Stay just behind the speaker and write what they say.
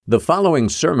The following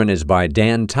sermon is by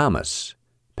Dan Thomas,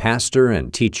 pastor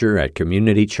and teacher at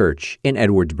Community Church in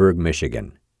Edwardsburg,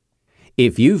 Michigan.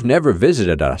 If you've never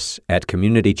visited us at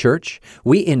Community Church,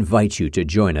 we invite you to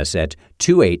join us at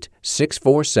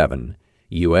 28647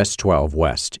 US 12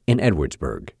 West in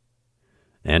Edwardsburg.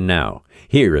 And now,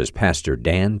 here is Pastor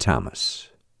Dan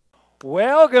Thomas.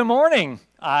 Well, good morning.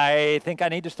 I think I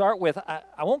need to start with,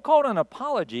 I won't call it an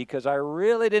apology because I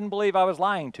really didn't believe I was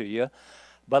lying to you.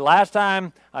 But last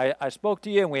time I spoke to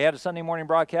you and we had a Sunday morning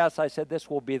broadcast, I said this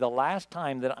will be the last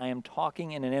time that I am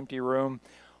talking in an empty room.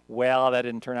 Well, that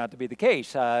didn't turn out to be the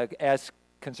case. As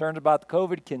concerns about the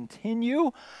COVID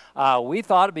continue, we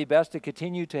thought it'd be best to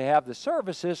continue to have the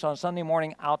services on Sunday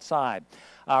morning outside.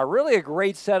 Really a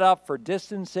great setup for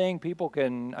distancing. People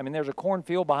can, there's a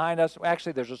cornfield behind us.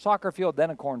 Actually, there's a soccer field, then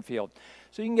a cornfield.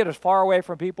 So you can get as far away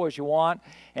from people as you want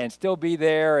and still be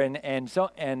there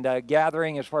and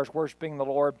gathering as far as worshiping the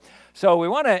Lord. So we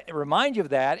want to remind you of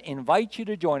that, invite you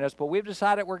to join us, but we've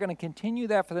decided we're going to continue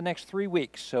that for the next 3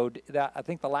 weeks. So I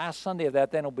think the last Sunday of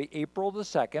that then will be April the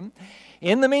 2nd.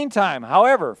 In the meantime,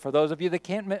 however, for those of you that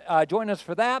can't join us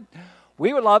for that,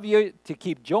 we would love you to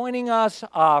keep joining us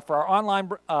for our online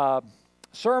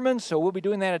sermons. So we'll be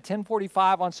doing that at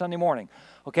 10:45 on Sunday morning.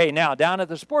 Okay, now down at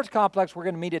the sports complex, we're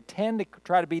going to meet at 10 to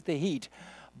try to beat the heat.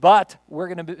 But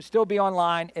we're going to still be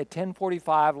online at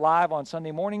 10:45 live on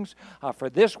Sunday mornings for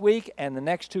this week and the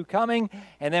next two coming.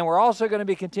 And then we're also going to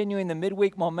be continuing the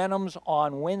midweek momentums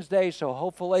on Wednesday. So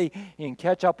hopefully you can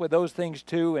catch up with those things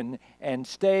too and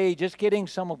stay just getting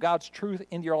some of God's truth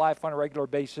into your life on a regular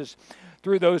basis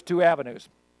through those two avenues.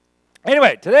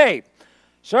 Anyway, today,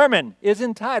 sermon is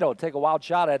entitled, take a wild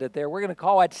shot at it there, we're going to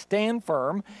call it Stand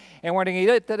Firm, and we're going to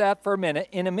get to that for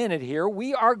in a minute here.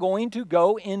 We are going to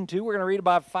go into, we're going to read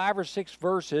about 5 or 6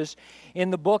 verses in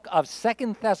the book of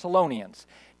 2 Thessalonians.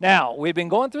 Now, we've been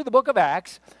going through the book of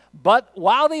Acts, but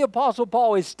while the Apostle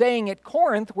Paul is staying at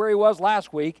Corinth, where he was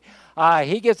last week,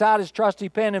 he gets out his trusty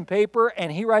pen and paper,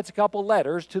 and he writes a couple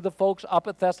letters to the folks up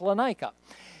at Thessalonica.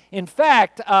 In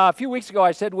fact, a few weeks ago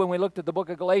I said when we looked at the book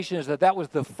of Galatians that was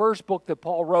the first book that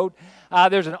Paul wrote.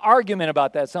 There's an argument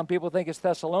about that. Some people think it's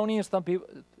Thessalonians, some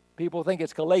people think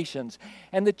it's Galatians.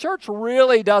 And the church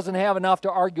really doesn't have enough to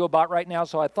argue about right now,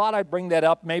 so I thought I'd bring that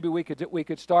up. Maybe we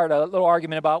could start a little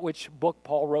argument about which book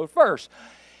Paul wrote first.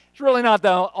 It's really not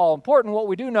all important. What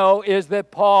we do know is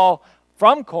that Paul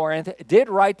from Corinth did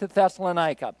write to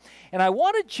Thessalonica. And I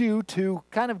wanted you to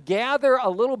kind of gather a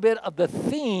little bit of the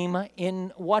theme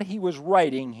in what he was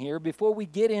writing here before we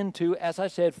get into, as I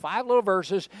said, 5 little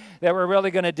verses that we're really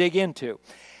going to dig into.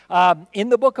 In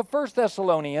the book of 1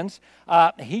 Thessalonians,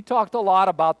 he talked a lot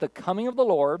about the coming of the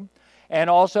Lord, and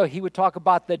also he would talk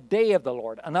about the day of the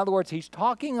Lord. In other words, he's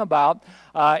talking about,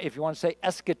 if you want to say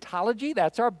eschatology,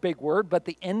 that's our big word, but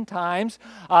the end times,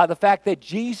 the fact that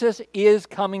Jesus is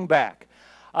coming back.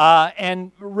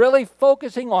 And really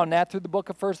focusing on that through the book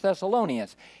of 1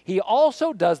 Thessalonians. He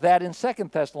also does that in 2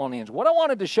 Thessalonians. What I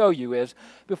wanted to show you is,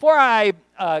 before I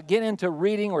get into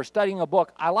reading or studying a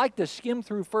book, I like to skim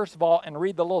through first of all and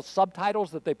read the little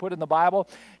subtitles that they put in the Bible,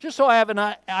 just so I have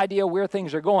an idea where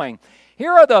things are going.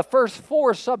 Here are the first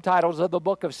 4 subtitles of the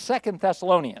book of 2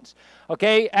 Thessalonians.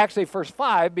 Okay, actually first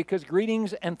 5 because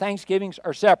greetings and thanksgivings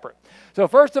are separate. So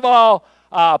first of all,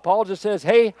 Paul just says,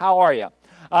 hey, how are you?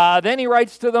 Then he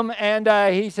writes to them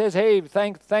and he says, hey,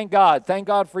 thank God. Thank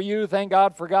God for you. Thank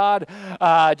God for God.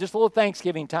 Just a little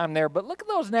Thanksgiving time there. But look at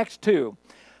those next 2.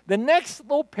 The next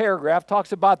little paragraph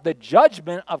talks about the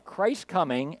judgment of Christ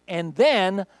coming and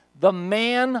then the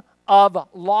man of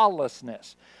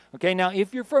lawlessness. Okay, now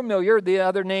if you're familiar, the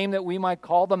other name that we might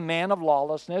call the man of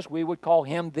lawlessness, we would call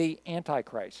him the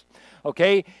Antichrist.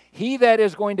 Okay, he that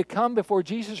is going to come before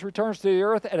Jesus returns to the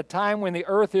earth at a time when the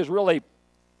earth is really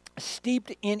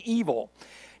steeped in evil.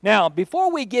 Now, before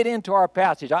we get into our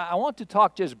passage, I want to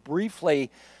talk just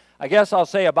briefly, I guess I'll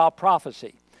say, about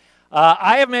prophecy.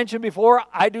 I have mentioned before,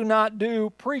 I do not do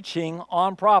preaching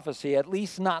on prophecy, at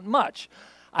least not much.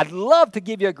 I'd love to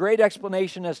give you a great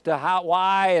explanation as to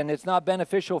why, and it's not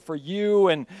beneficial for you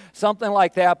and something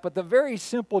like that, but the very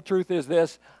simple truth is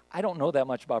this: I don't know that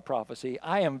much about prophecy.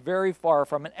 I am very far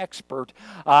from an expert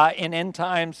in end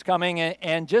times coming,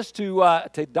 and just to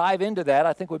dive into that,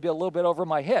 I think would be a little bit over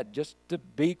my head, just to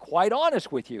be quite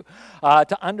honest with you,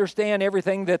 to understand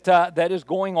everything that is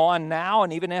going on now,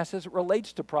 and even as it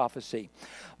relates to prophecy.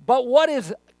 But what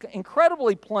is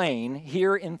incredibly plain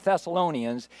here in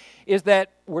Thessalonians is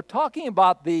that we're talking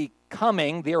about the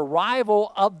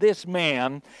arrival of this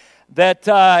man, that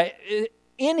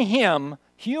in him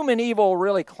human evil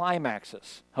really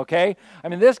climaxes, okay? I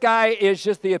mean, this guy is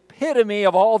just the epitome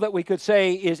of all that we could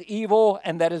say is evil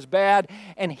and that is bad,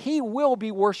 and he will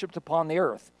be worshiped upon the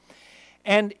earth.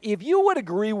 And if you would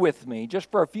agree with me, just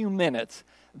for a few minutes,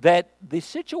 that the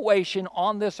situation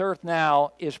on this earth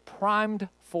now is primed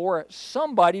for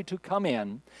somebody to come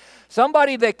in,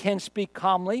 somebody that can speak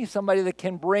calmly, somebody that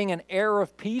can bring an air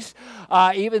of peace,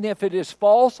 even if it is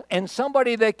false, and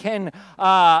somebody that can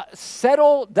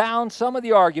settle down some of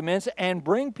the arguments and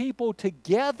bring people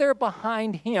together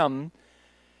behind him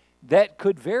that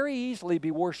could very easily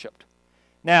be worshiped.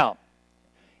 Now,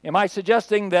 am I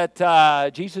suggesting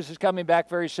that Jesus is coming back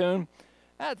very soon?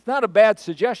 That's not a bad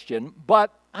suggestion,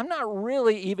 but I'm not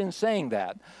really even saying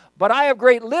that. But I have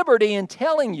great liberty in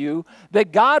telling you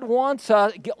that God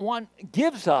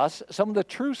gives us some of the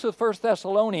truths of 1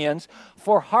 Thessalonians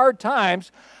for hard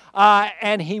times,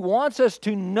 and He wants us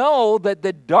to know that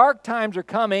the dark times are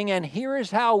coming, and here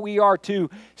is how we are to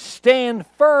stand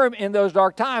firm in those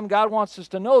dark times. God wants us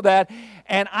to know that,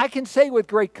 and I can say with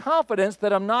great confidence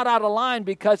that I'm not out of line,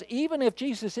 because even if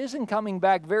Jesus isn't coming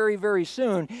back very, very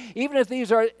soon, even if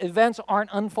these events aren't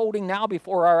unfolding now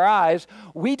before our eyes,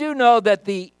 we do know that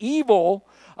the evil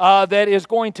that is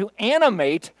going to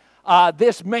animate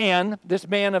this man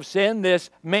of sin, this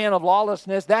man of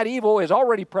lawlessness, that evil is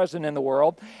already present in the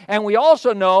world. And we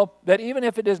also know that even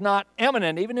if it is not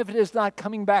imminent, even if it is not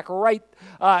coming back right,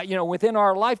 within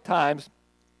our lifetimes,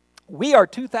 we are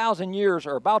 2,000 years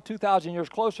or about 2,000 years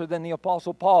closer than the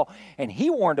Apostle Paul, and he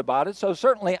warned about it. So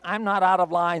certainly I'm not out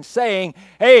of line saying,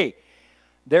 hey,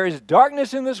 there is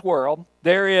darkness in this world,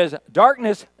 there is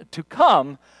darkness to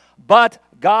come, but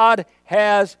God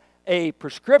has a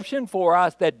prescription for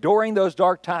us that during those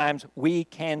dark times we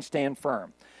can stand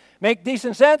firm. Make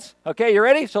decent sense? Okay, you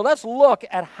ready? So let's look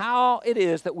at how it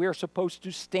is that we're supposed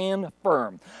to stand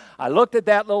firm. I looked at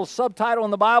that little subtitle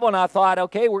in the Bible and I thought,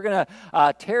 okay, we're going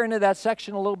to tear into that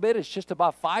section a little bit. It's just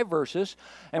about 5 verses.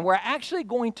 And we're actually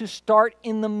going to start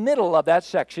in the middle of that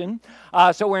section.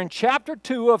 So we're in chapter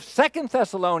 2 of 2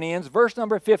 Thessalonians, verse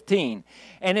number 15.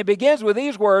 And it begins with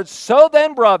these words, "So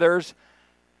then, brothers,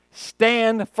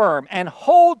 stand firm and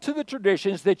hold to the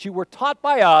traditions that you were taught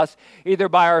by us, either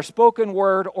by our spoken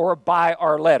word or by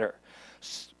our letter."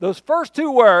 Those first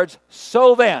 2 words,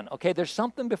 so then. Okay, there's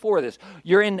something before this.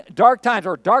 You're in dark times,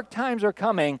 or dark times are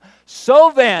coming.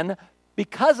 So then,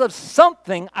 because of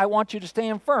something, I want you to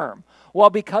stand firm. Well,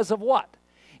 because of what?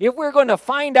 If we're going to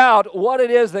find out what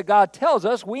it is that God tells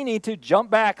us, we need to jump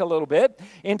back a little bit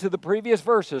into the previous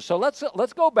verses. So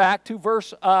let's go back to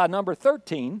verse number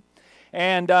 13.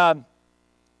 And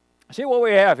see what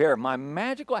we have here.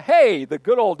 The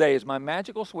good old days, my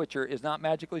magical switcher is not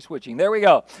magically switching. There we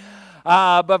go.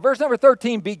 But verse number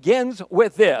 13 begins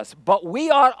with this. "But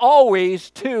we ought always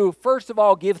to, first of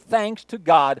all, give thanks to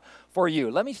God for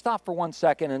you." Let me stop for 1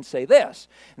 second and say this.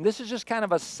 And this is just kind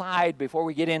of a side before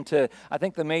we get into, I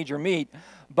think, the major meat.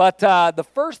 But the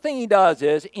first thing he does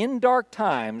is, in dark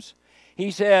times,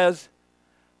 he says,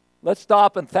 let's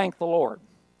stop and thank the Lord.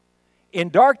 In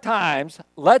dark times,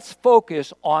 let's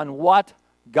focus on what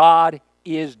God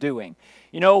is doing.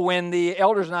 You know, when the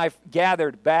elders and I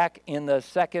gathered back in the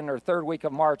 2nd or 3rd week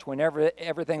of March, whenever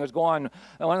everything was going,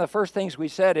 one of the first things we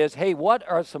said is, hey, what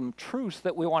are some truths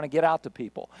that we want to get out to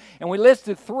people? And we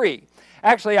listed 3.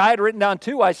 Actually, I had written down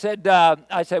 2. I said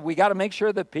we got to make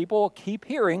sure that people keep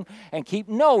hearing and keep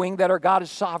knowing that our God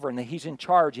is sovereign, that He's in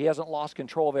charge. He hasn't lost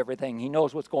control of everything. He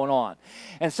knows what's going on.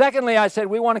 And secondly, I said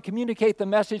we want to communicate the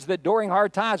message that during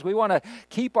hard times, we want to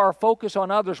keep our focus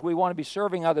on others. We want to be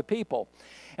serving other people.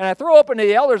 And I threw open to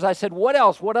the elders, I said, what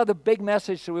else? What other big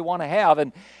message do we want to have?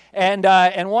 And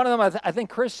one of them, I think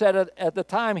Chris said at the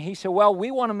time, he said, well,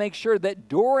 we want to make sure that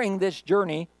during this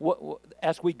journey,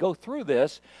 as we go through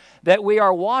this, that we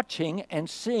are watching and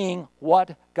seeing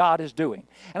what God is doing.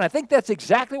 And I think that's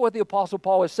exactly what the Apostle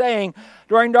Paul is saying.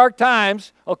 During dark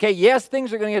times, okay, yes,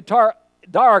 things are going to get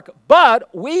dark,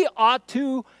 but we ought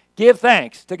to give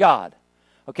thanks to God.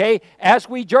 Okay, as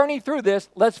we journey through this,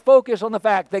 let's focus on the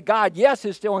fact that God, yes,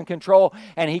 is still in control,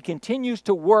 and He continues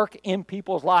to work in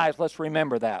people's lives. Let's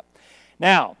remember that.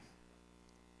 Now,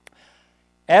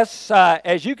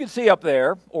 as you can see up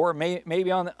there, or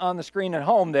maybe on the screen at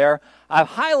home there, I've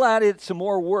highlighted some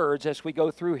more words as we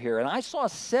go through here. And I saw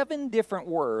 7 different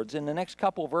words in the next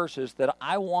couple verses that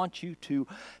I want you to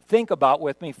think about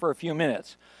with me for a few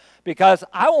minutes. because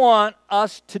I want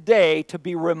us today to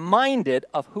be reminded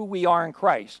of who we are in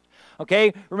Christ.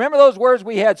 Okay, remember those words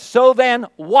we had, so then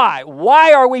why?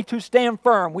 Why are we to stand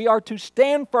firm? We are to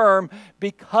stand firm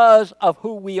because of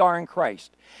who we are in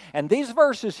Christ. And these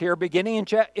verses here, beginning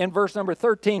in verse number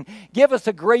 13, give us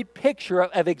a great picture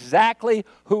of exactly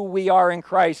who we are in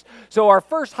Christ. So our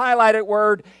first highlighted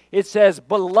word, it says,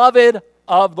 beloved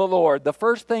of the Lord. The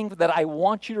first thing that I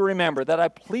want you to remember, that I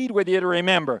plead with you to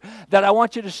remember, that I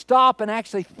want you to stop and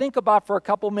actually think about for a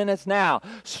couple minutes now.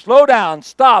 Slow down,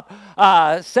 stop,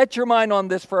 set your mind on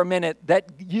this for a minute, that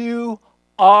you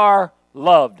are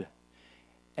loved,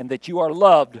 and that you are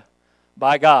loved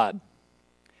by God.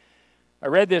 I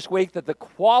read this week that the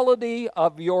quality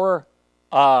of your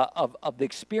of the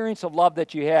experience of love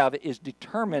that you have is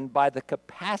determined by the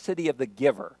capacity of the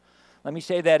giver. Let me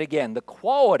say that again. The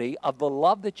quality of the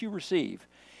love that you receive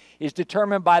is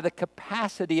determined by the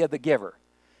capacity of the giver.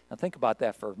 Now think about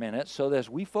that for a minute. So as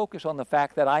we focus on the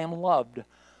fact that I am loved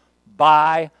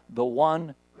by the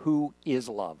one who is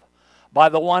love, by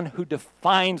the one who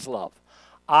defines love.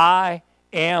 I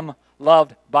am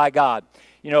loved by God.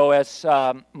 You know, as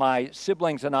my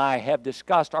siblings and I have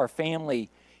discussed our family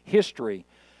history,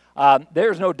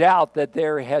 there's no doubt that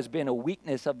there has been a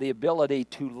weakness of the ability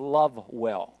to love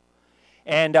well.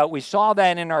 And we saw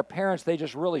that in our parents. They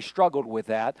just really struggled with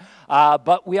that.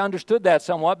 But we understood that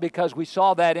somewhat because we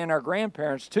saw that in our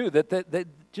grandparents too, that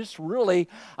just really,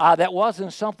 that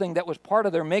wasn't something that was part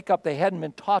of their makeup. They hadn't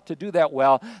been taught to do that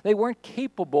well. They weren't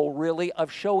capable really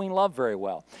of showing love very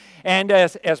well. And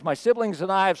as my siblings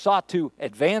and I have sought to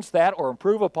advance that or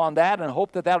improve upon that and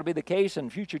hope that that'll be the case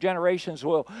and future generations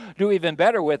will do even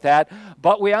better with that.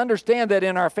 But we understand that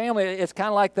in our family, it's kind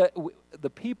of like the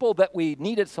people that we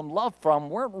needed some love from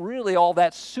weren't really all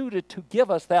that suited to give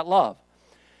us that love.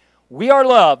 We are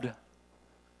loved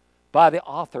by the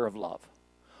author of love.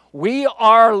 We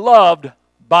are loved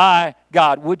by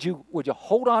God. Would you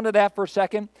hold on to that for a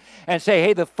second and say,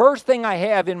 hey, the first thing I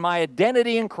have in my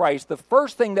identity in Christ, the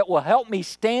first thing that will help me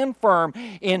stand firm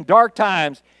in dark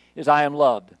times is I am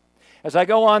loved. As I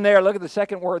go on there, look at the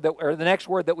second word or the next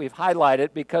word that we've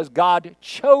highlighted, because God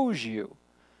chose you.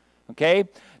 Okay?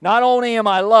 Not only am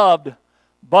I loved,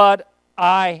 but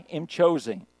I am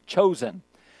chosen.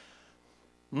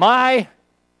 My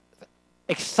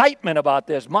excitement about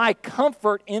this, my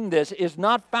comfort in this is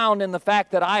not found in the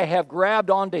fact that I have grabbed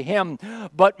onto Him,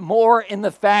 but more in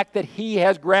the fact that He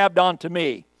has grabbed onto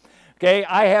me. Okay,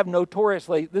 I have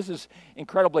notoriously, this is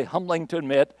incredibly humbling to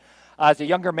admit. As a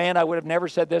younger man, I would have never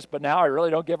said this, but now I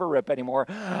really don't give a rip anymore.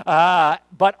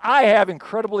 But I have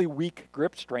incredibly weak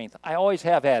grip strength. I always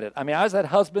have had it. I mean, I was that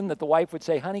husband that the wife would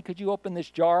say, honey, could you open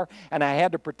this jar? And I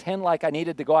had to pretend like I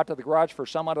needed to go out to the garage for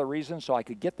some other reason so I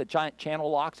could get the giant channel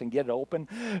locks and get it open.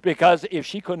 Because if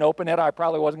she couldn't open it, I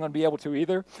probably wasn't going to be able to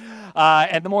either.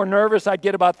 And the more nervous I'd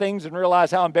get about things and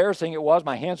realize how embarrassing it was,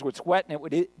 my hands would sweat and it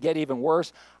would get even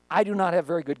worse. I do not have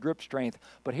very good grip strength.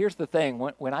 But here's the thing.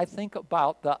 When I think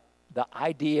about the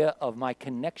idea of my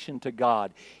connection to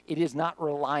God, it is not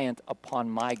reliant upon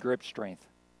my grip strength.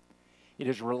 It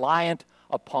is reliant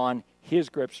upon His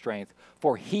grip strength,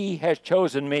 for He has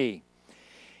chosen me.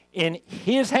 In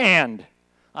His hand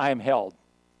I am held.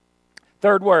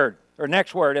 Third word, or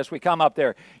next word as we come up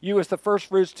there. You as the first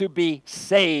fruits to be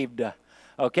saved.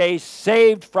 Okay,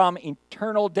 saved from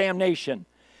eternal damnation.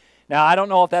 Now, I don't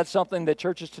know if that's something that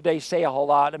churches today say a whole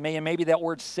lot. Maybe that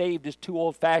word saved is too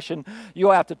old-fashioned.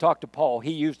 You'll have to talk to Paul.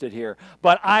 He used it here.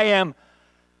 But I am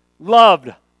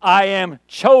loved. I am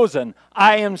chosen.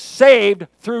 I am saved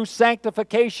through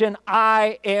sanctification.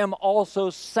 I am also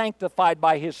sanctified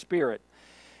by His Spirit.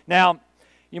 Now,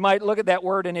 you might look at that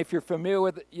word, and if you're familiar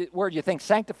with the word, you think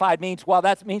sanctified means, well,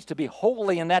 that means to be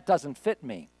holy, and that doesn't fit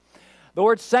me. The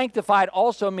word sanctified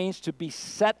also means to be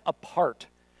set apart.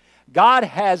 God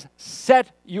has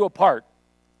set you apart.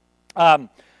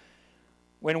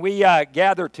 When we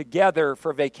gather together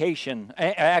for vacation,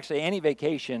 actually any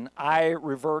vacation, I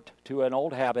revert to an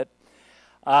old habit,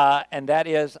 and that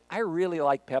is I really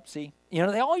like Pepsi. You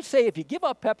know, they always say if you give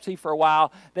up Pepsi for a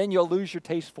while, then you'll lose your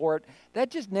taste for it. That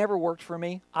just never worked for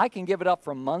me. I can give it up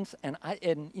for months, and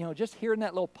you know, just hearing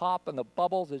that little pop and the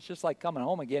bubbles, it's just like coming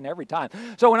home again every time.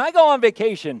 So when I go on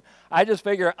vacation, I just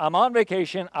figure I'm on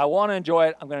vacation, I want to enjoy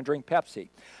it, I'm going to drink Pepsi.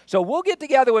 So we'll get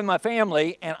together with my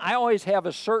family, and I always have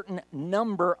a certain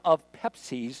number of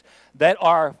Pepsis that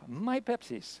are my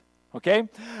Pepsis. Okay,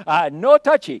 no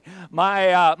touchy.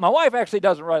 My wife actually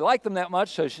doesn't really like them that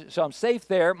much, so I'm safe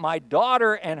there. My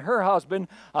daughter and her husband,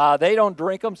 they don't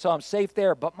drink them, so I'm safe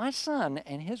there. But my son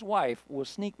and his wife will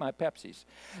sneak my Pepsis.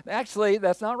 Actually,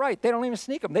 that's not right. They don't even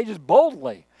sneak them. They just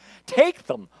boldly take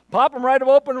them, pop them right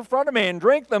open in front of me, and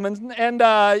drink them, and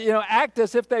act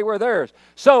as if they were theirs.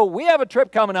 So we have a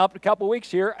trip coming up in a couple weeks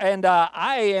here, and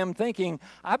I am thinking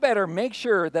I better make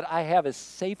sure that I have a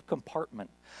safe compartment.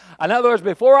 In other words,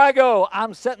 before I go,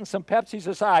 I'm setting some Pepsis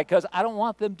aside because I don't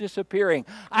want them disappearing.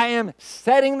 I am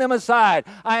setting them aside.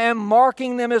 I am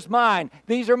marking them as mine.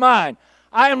 These are mine.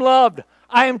 I am loved.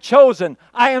 I am chosen.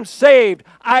 I am saved.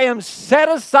 I am set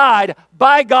aside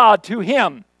by God to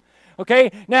Him.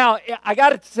 Okay, now I got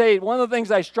to say, one of the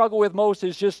things I struggle with most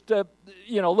is just,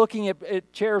 looking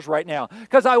at chairs right now.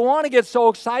 Because I want to get so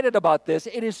excited about this.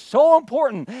 It is so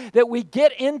important that we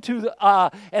get into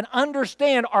and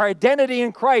understand our identity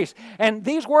in Christ. And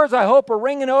these words, I hope, are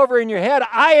ringing over in your head.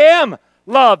 I am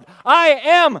loved. I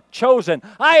am chosen.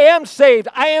 I am saved.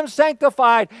 I am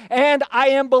sanctified. And I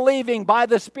am believing by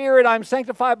the Spirit. I'm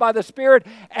sanctified by the Spirit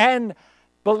and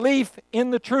belief in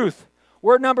the truth.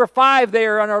 Word number 5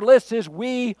 there on our list is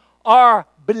we are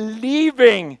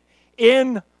believing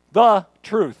in the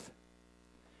truth.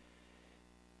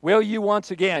 Will you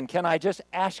once again, can I just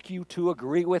ask you to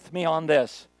agree with me on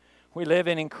this? We live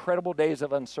in incredible days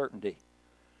of uncertainty.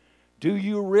 Do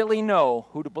you really know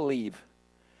who to believe?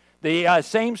 The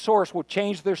same source will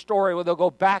change their story where they'll go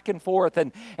back and forth,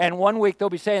 and one week they'll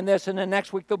be saying this, and the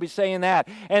next week they'll be saying that.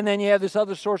 And then you have this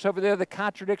other source over there that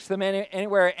contradicts them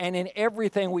anywhere. And in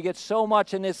everything we get so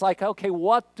much, and it's like, okay,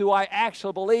 what do I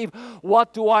actually believe?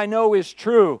 What do I know is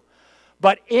true?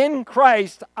 But in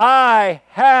Christ, I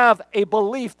have a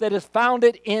belief that is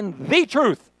founded in the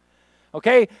truth.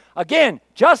 Okay? Again,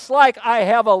 just like I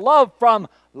have a love from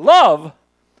love,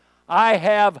 I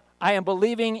am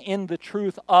believing in the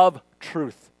truth of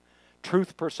truth.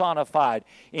 Truth personified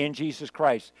in Jesus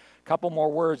Christ. A couple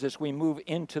more words as we move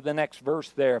into the next verse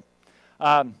there.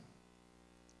 And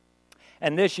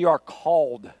this you are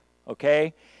called,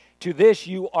 okay? To this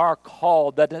you are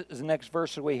called. That is the next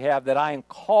verse that we have, that I am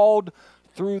called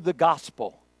through the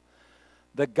gospel.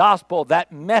 The gospel,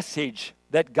 that message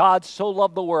that God so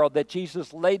loved the world, that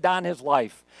Jesus laid down His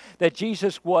life, that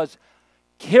Jesus was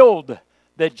killed,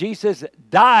 that Jesus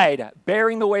died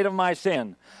bearing the weight of my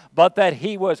sin, but that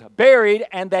He was buried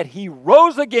and that He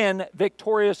rose again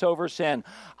victorious over sin.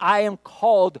 I am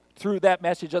called through that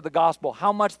message of the gospel.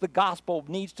 How much the gospel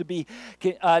needs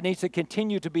to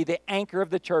continue to be the anchor of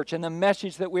the church and the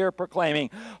message that we are proclaiming.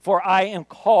 For I am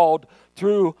called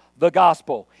through the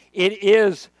gospel. It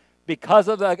is because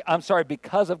of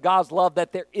God's love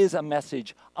that there is a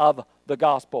message of the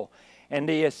gospel. And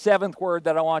the 7th word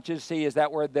that I want you to see is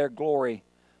that word there, glory.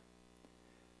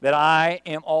 That I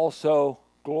am also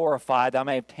glorified. I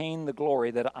may obtain the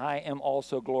glory, that I am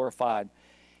also glorified.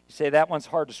 You say, that one's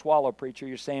hard to swallow, preacher.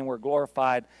 You're saying we're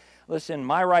glorified. Listen,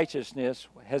 my righteousness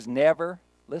has never,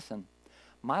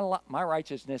 my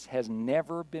righteousness has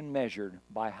never been measured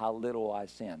by how little I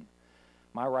sin.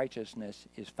 My righteousness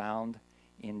is found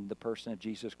in the person of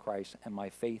Jesus Christ and my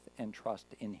faith and trust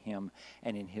in Him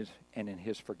and in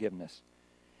His forgiveness.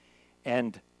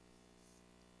 And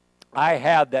I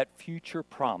have that future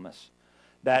promise,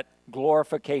 that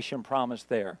glorification promise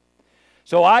there.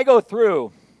 So I go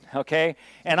through, okay,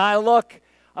 and I look,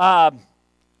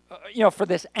 for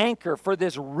this anchor, for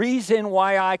this reason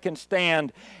why I can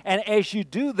stand. And as you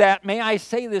do that, may I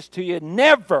say this to you,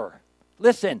 never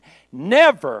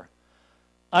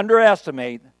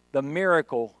underestimate the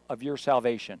miracle of your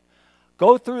salvation.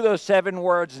 Go through those 7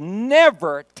 words.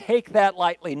 Never take that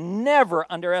lightly. Never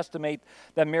underestimate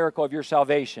the miracle of your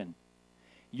salvation.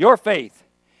 Your faith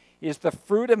is the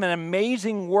fruit of an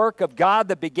amazing work of God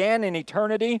that began in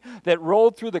eternity, that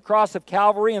rolled through the cross of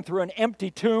Calvary and through an empty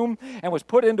tomb and was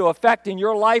put into effect in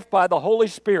your life by the Holy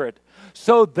Spirit.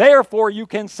 So therefore you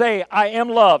can say, I am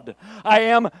loved, I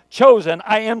am chosen,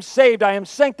 I am saved, I am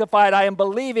sanctified, I am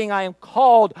believing, I am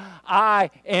called, I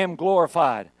am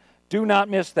glorified. Do not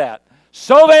miss that.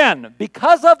 So then,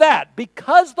 because of that,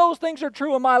 because those things are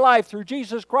true in my life through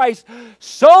Jesus Christ,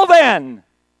 so then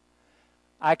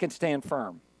I can stand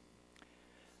firm.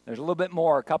 There's a little bit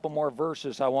more, a couple more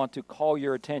verses I want to call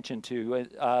your attention to,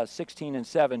 16 and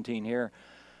 17 here.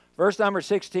 Verse number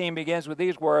 16 begins with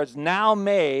these words, now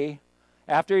may,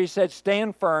 after he said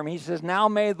stand firm, he says, now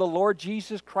may the Lord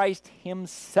Jesus Christ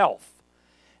Himself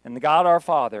and the God our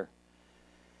Father.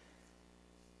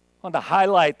 I want to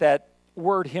highlight that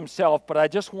word Himself, but I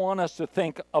just want us to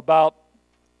think about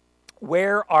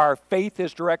where our faith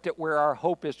is directed, where our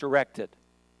hope is directed.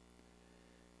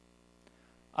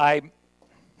 One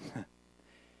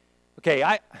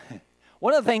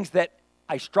of the things that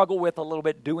I struggle with a little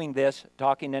bit doing this,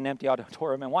 talking in an empty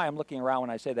auditorium, and why I'm looking around when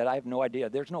I say that, I have no idea.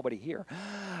 There's nobody here.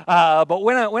 But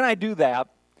when I do that,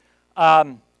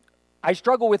 I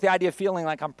struggle with the idea of feeling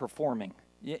like I'm performing.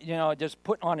 Just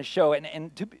putting on a show.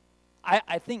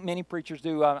 I think many preachers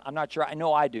do. I'm not sure. I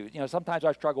know I do. Sometimes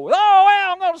I struggle with,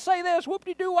 I'm going to say this.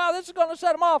 Whoop-de-doo, wow, this is going to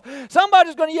set them off.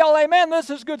 Somebody's going to yell, amen, this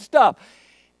is good stuff.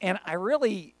 And I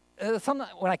really,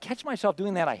 when I catch myself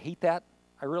doing that, I hate that.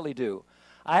 I really do.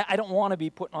 I don't want to be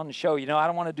putting on the show. I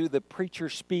don't want to do the preacher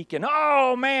speak and,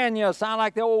 sound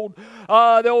like the old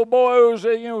boys,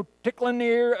 tickling the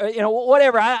ear,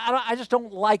 whatever. I just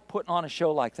don't like putting on a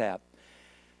show like that.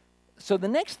 So the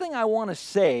next thing I want to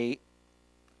say,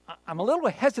 I'm a little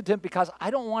hesitant because I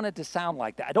don't want it to sound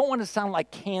like that. I don't want it to sound like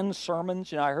canned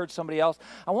sermons. I heard somebody else.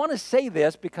 I want to say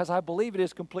this because I believe it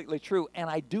is completely true, and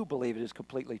I do believe it is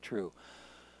completely true.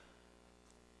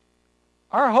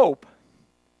 Our hope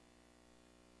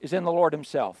is in the Lord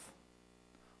Himself.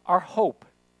 Our hope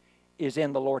is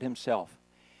in the Lord Himself.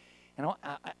 And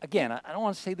again, I don't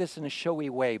want to say this in a showy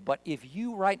way, but if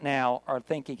you right now are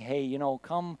thinking, hey,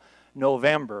 come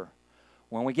November,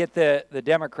 when we get the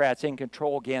Democrats in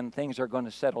control again, things are going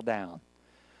to settle down.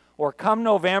 Or come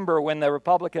November, when the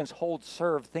Republicans hold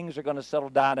serve, things are going to settle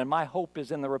down, and my hope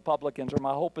is in the Republicans, or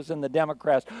my hope is in the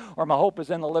Democrats, or my hope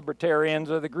is in the Libertarians,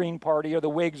 or the Green Party, or the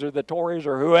Whigs, or the Tories,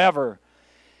 or whoever.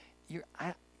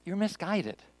 You're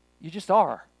misguided. You just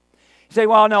are. You say,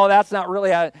 well, no, that's not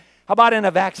really. How about in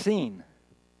a vaccine?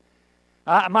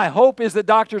 My hope is that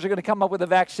doctors are going to come up with a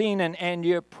vaccine, and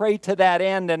you pray to that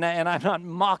end, and I'm not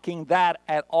mocking that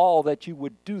at all, that you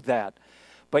would do that.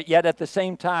 But yet at the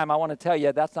same time, I want to tell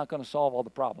you that's not going to solve all the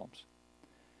problems.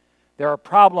 There are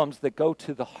problems that go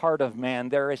to the heart of man.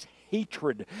 There is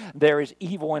hatred. There is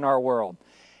evil in our world.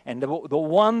 And the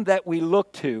one that we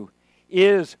look to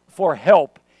is for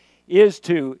help, is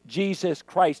to Jesus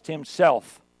Christ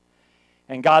Himself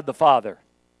and God the Father.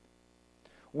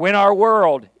 When our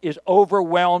world is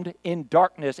overwhelmed in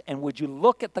darkness, and would you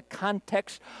look at the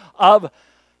context of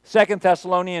 2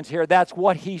 Thessalonians here, that's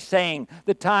what he's saying.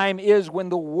 The time is when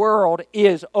the world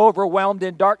is overwhelmed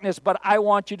in darkness, but I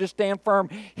want you to stand firm.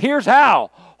 Here's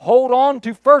how. Hold on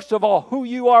to, first of all, who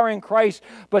you are in Christ,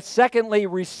 but secondly,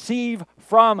 receive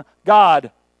from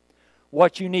God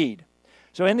what you need.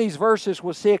 So in these verses,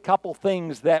 we'll see a couple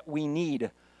things that we need.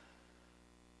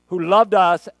 Who loved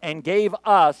us and gave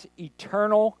us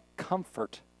eternal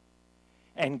comfort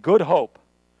and good hope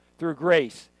through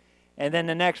grace. And then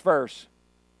the next verse.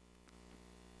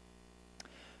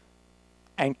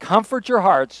 And comfort your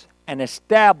hearts and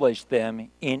establish them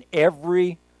in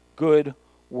every good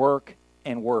work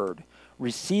and word.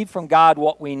 Receive from God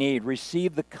what we need.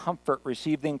 Receive the comfort.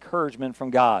 Receive the encouragement from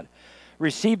God.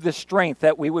 Receive the strength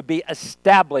that we would be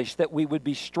established, that we would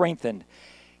be strengthened.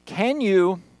 Can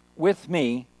you, with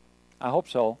me, I hope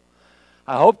so,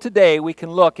 I hope today we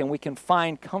can look and we can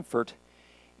find comfort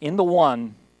in the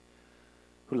one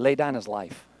who laid down his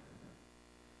life,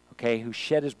 who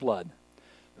shed his blood,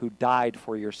 who died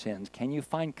for your sins. Can you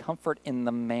find comfort in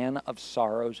the man of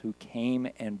sorrows who came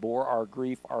and bore our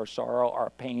grief, our sorrow, our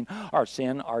pain, our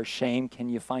sin, our shame? Can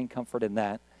you find comfort in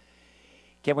that?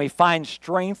 Can we find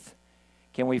strength?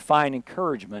 Can we find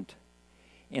encouragement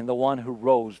in the one who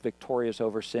rose victorious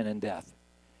over sin and death?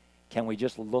 Can we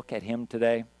just look at Him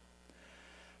today?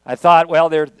 I thought, well,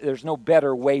 there's no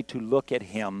better way to look at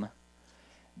Him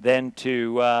than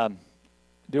to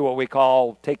do what we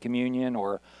call take communion,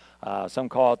 or some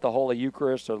call it the Holy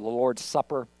Eucharist or the Lord's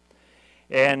Supper.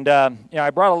 And I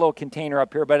brought a little container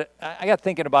up here, but I got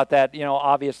thinking about that.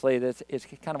 Obviously, it's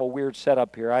kind of a weird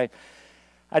setup here. I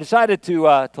decided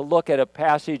to look at a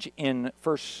passage in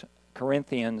 1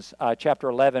 Corinthians chapter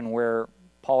 11 where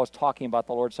Paul is talking about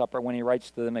the Lord's Supper when he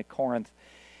writes to them at Corinth.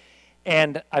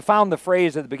 And I found the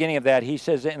phrase at the beginning of that. He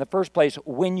says, in the first place,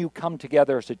 when you come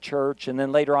together as a church. And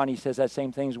then later on he says that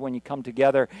same thing, when you come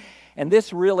together. And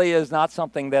this really is not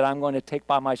something that I'm going to take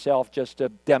by myself just to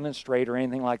demonstrate or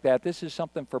anything like that. This is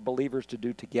something for believers to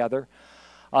do together.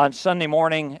 On Sunday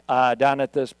morning down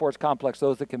at the sports complex,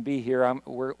 those that can be here,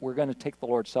 we're going to take the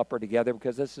Lord's Supper together,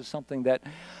 because this is something that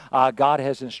God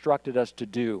has instructed us to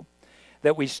do.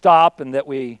 That we stop and that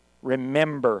we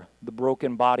remember the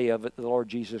broken body of the Lord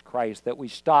Jesus Christ. That we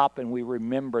stop and we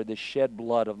remember the shed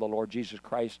blood of the Lord Jesus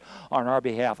Christ on our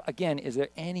behalf. Again, is there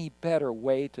any better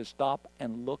way to stop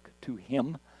and look to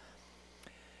Him?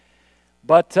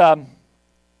 But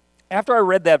after I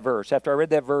read that verse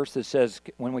that says,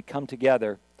 when we come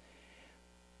together,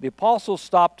 the apostle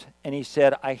stopped and he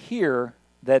said, I hear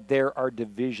that there are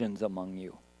divisions among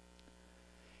you.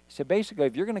 He said, basically,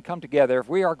 if you're going to come together, if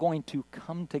we are going to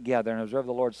come together and observe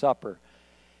the Lord's Supper,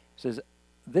 he says,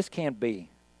 this can't be.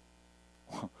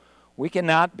 We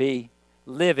cannot be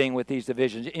living with these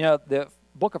divisions. You know, the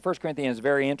book of 1 Corinthians is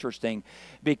very interesting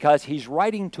because he's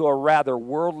writing to a rather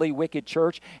worldly, wicked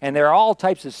church, and there are all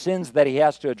types of sins that he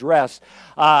has to address,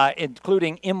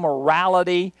 including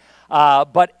immorality.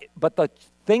 But the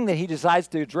thing that he decides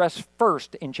to address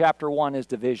first in chapter 1 is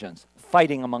divisions,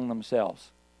 fighting among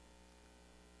themselves.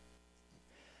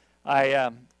 I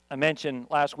mentioned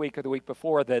last week or the week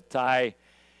before that I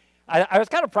was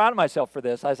kind of proud of myself for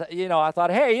this. I thought,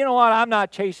 hey, you know what? I'm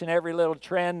not chasing every little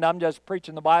trend. I'm just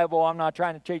preaching the Bible. I'm not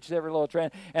trying to chase every little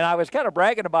trend. And I was kind of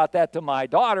bragging about that to my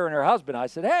daughter and her husband. I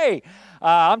said, hey,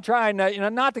 I'm trying to,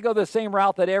 not to go the same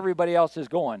route that everybody else is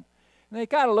going. And they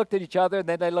kind of looked at each other, and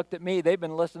then they looked at me. They've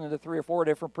been listening to 3 or 4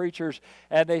 different preachers,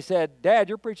 and they said, Dad,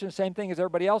 you're preaching the same thing as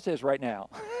everybody else is right now.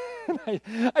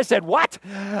 I said, what?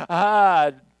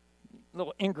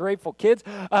 Little ingrateful kids,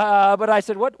 but I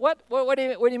said, what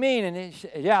do you mean? And he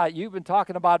said, yeah, you've been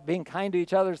talking about being kind to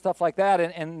each other and stuff like that,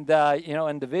 and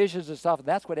divisions and stuff. And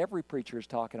that's what every preacher is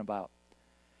talking about.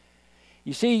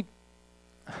 You see,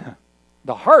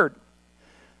 the heart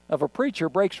of a preacher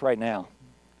breaks right now.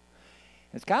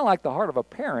 It's kind of like the heart of a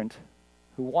parent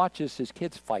who watches his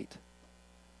kids fight.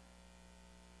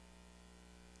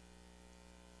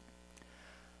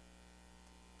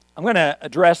 I'm going to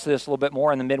address this a little bit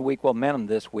more in the midweek momentum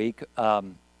this week,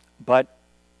 but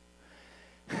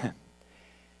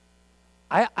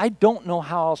I don't know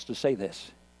how else to say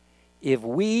this. If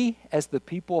we, as the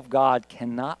people of God,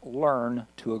 cannot learn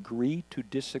to agree to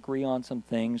disagree on some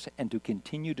things and to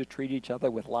continue to treat each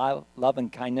other with love and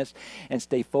kindness and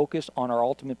stay focused on our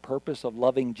ultimate purpose of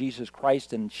loving Jesus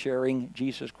Christ and sharing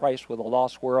Jesus Christ with a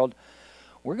lost world,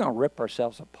 we're going to rip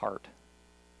ourselves apart.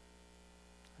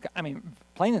 I mean,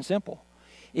 plain and simple.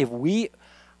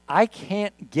 I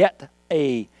can't get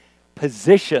a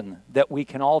position that we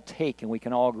can all take and we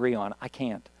can all agree on. I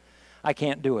can't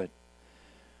do it.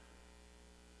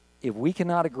 If we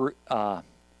cannot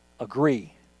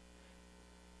agree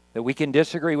that we can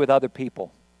disagree with other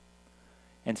people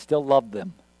and still love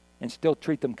them and still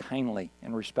treat them kindly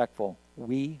and respectful,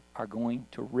 we are going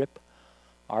to rip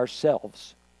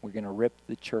ourselves, we're going to rip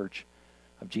the church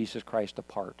of Jesus Christ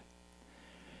apart.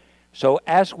 So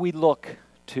as we look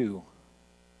to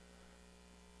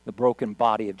the broken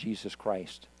body of Jesus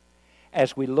Christ,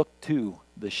 as we look to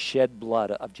the shed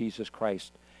blood of Jesus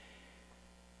Christ,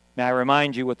 may I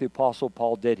remind you what the Apostle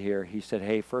Paul did here. He said,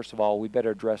 hey, first of all, we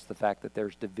better address the fact that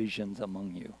there's divisions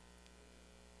among you.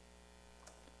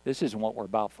 This isn't what we're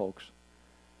about, folks.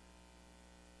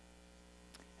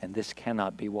 And this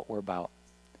cannot be what we're about.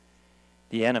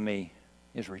 The enemy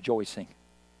is rejoicing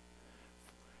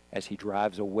as he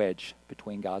drives a wedge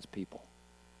between God's people.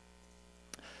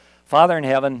 Father in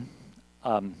heaven,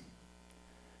 I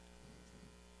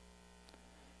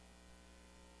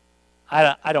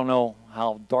don't know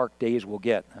how dark days will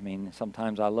get. I mean,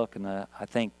 sometimes I look and I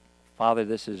think, Father,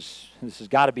 this has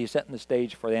got to be setting the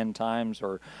stage for the end times,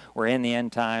 or we're in the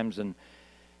end times, and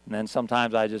then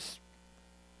sometimes I just,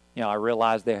 I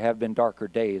realize there have been darker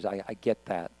days. I get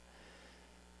that.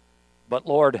 But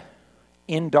Lord,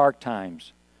 in dark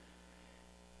times,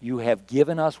 you have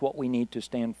given us what we need to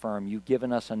stand firm. You've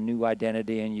given us a new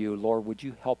identity in you. Lord, would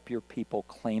you help your people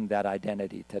claim that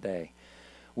identity today?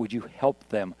 Would you help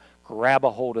them grab a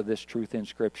hold of this truth in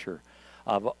Scripture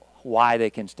of why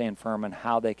they can stand firm and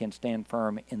how they can stand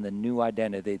firm in the new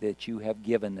identity that you have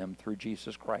given them through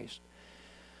Jesus Christ?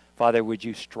 Father, would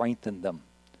you strengthen them?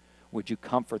 Would you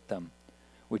comfort them?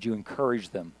 Would you encourage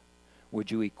them?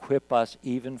 Would you equip us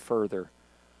even further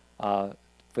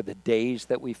for the days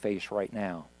that we face right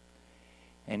now?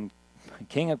 And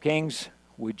King of Kings,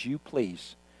 would you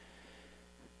please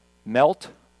melt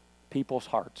people's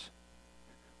hearts?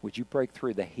 Would you break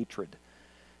through the hatred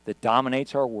that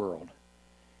dominates our world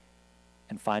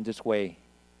and finds its way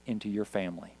into your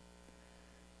family?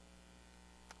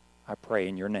 I pray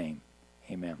in your name.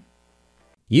 Amen.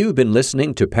 You've been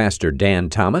listening to Pastor Dan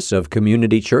Thomas of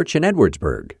Community Church in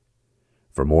Edwardsburg.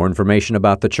 For more information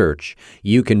about the church,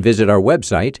 you can visit our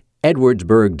website,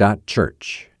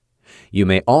 edwardsburg.church. You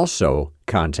may also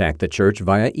contact the church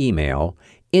via email,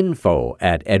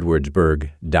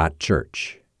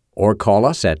 info@edwardsburg.church, or call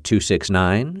us at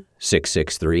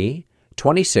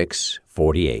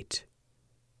 269-663-2648.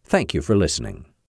 Thank you for listening.